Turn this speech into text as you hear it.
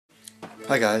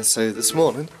Hi guys, so this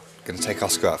morning I'm going to take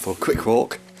Oscar out for a quick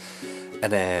walk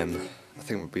and then I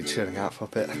think we'll be chilling out for a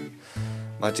bit.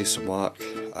 Might do some work,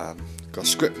 got a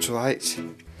script to write,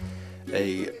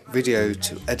 a video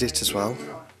to edit as well,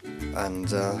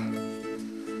 and I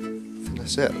think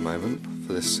that's it at the moment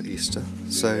for this Easter.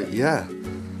 So yeah,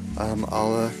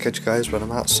 I'll catch you guys when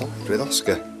I'm outside with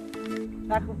Oscar.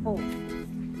 Back or forth?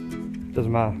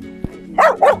 Doesn't matter.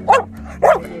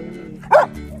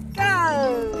 Go!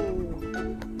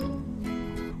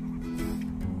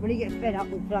 When he gets fed up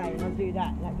with playing, I'll do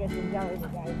that. That gets him going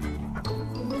again.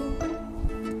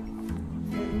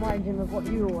 It reminds him of what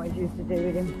you always used to do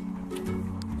with him.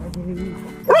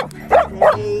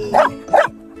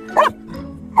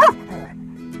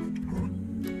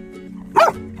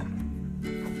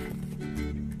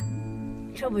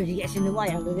 Trouble is he gets in the way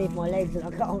underneath my legs and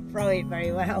I can't throw it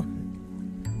very well.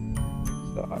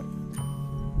 It's alright.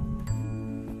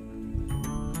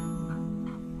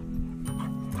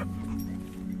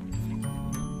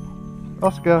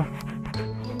 Oscar,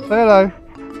 say hello.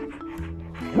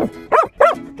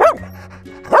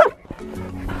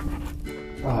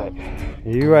 Right, are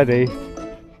you ready?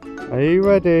 Are you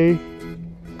ready?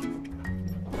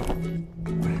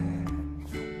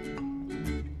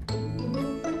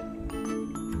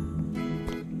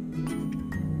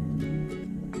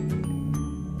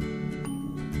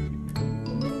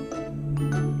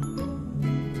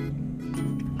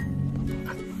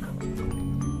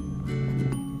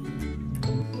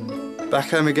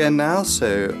 Back home again now,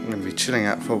 so I'm going to be chilling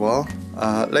out for a while.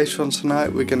 Later on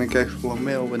tonight we're going to go for a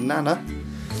meal with Nana.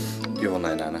 You all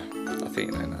know Nana. I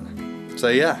think you know Nana. So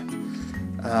yeah.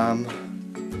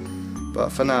 But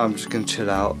for now I'm just going to chill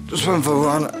out. Just went for a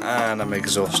run and I'm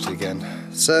exhausted again.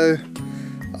 So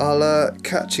I'll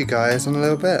catch you guys in a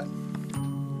little bit.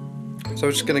 So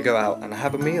I'm just going to go out and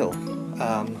have a meal.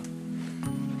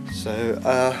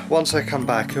 Once I come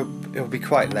back it'll be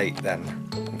quite late then,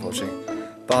 unfortunately.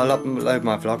 But I'll upload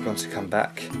my vlog once I come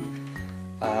back,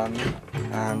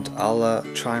 and I'll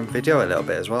try and video a little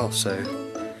bit as well, so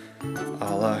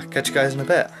I'll catch you guys in a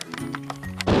bit.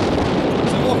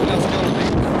 So walking out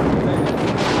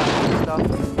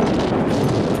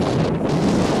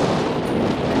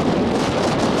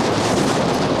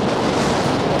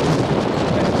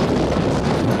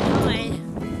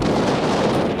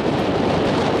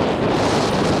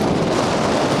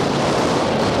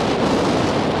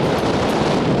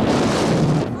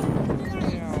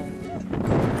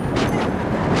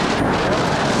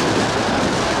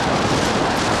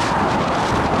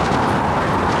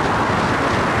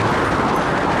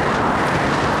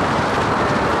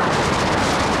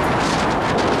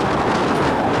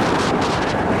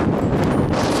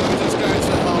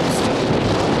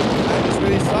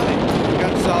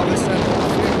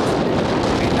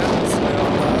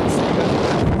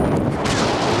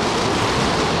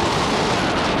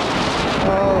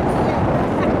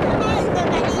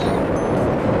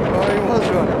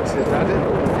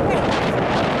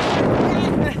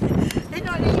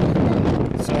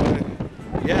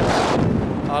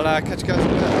I'll catch you guys in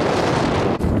a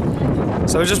bit.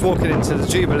 So we're just walking into the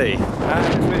Jubilee, and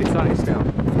it's really sunny still.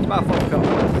 It's about 5 o'clock.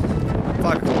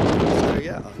 5 o'clock. So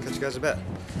yeah, I'll catch you guys in a bit.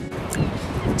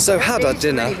 So had our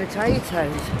dinner.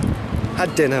 Potatoes.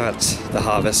 Had dinner at the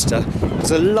Harvester.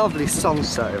 There's a lovely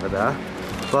sunset over there,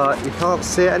 but you can't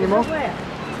see it anymore. Where?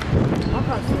 I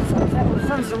can't see the sunset. Well, the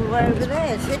sun's all the way over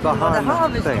there. It's Behind the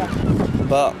Harvester. thing.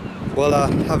 But we'll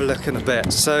have a look in a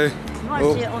bit. So You might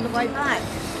see it on the way back.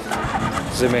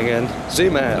 zooming in,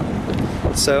 zoom out.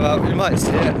 So we might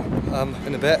see it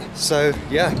in a bit. So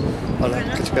yeah, I'll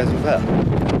catch you guys in a bit.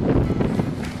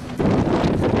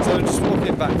 So we're just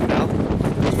walking back now.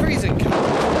 It's freezing cold.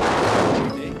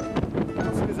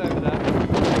 Oscar's over there.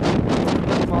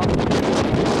 Come on.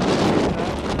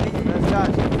 There's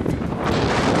Dad.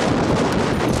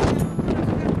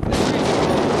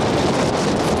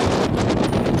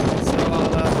 So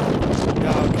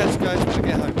I'll catch you guys when I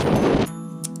get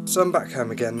home. So I'm back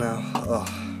home again now. Oh,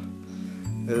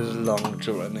 it was a long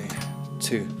journey.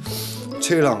 Too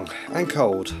long and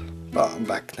cold. But I'm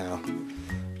back now,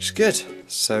 which is good.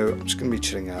 So I'm just going to be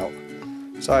chilling out.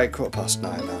 It's like 9:15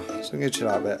 now, so I'm going to chill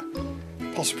out a bit.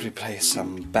 Possibly play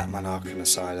some Batman Arkham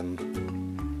Asylum.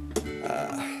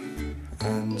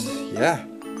 And yeah.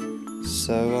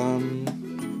 So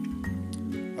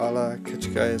I'll catch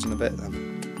you guys in a bit then.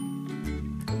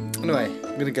 Anyway,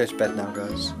 I'm going to go to bed now,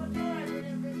 guys.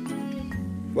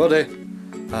 Will do.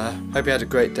 Hope you had a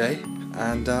great day,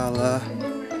 and I'll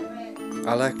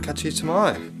catch you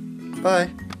tomorrow. Bye.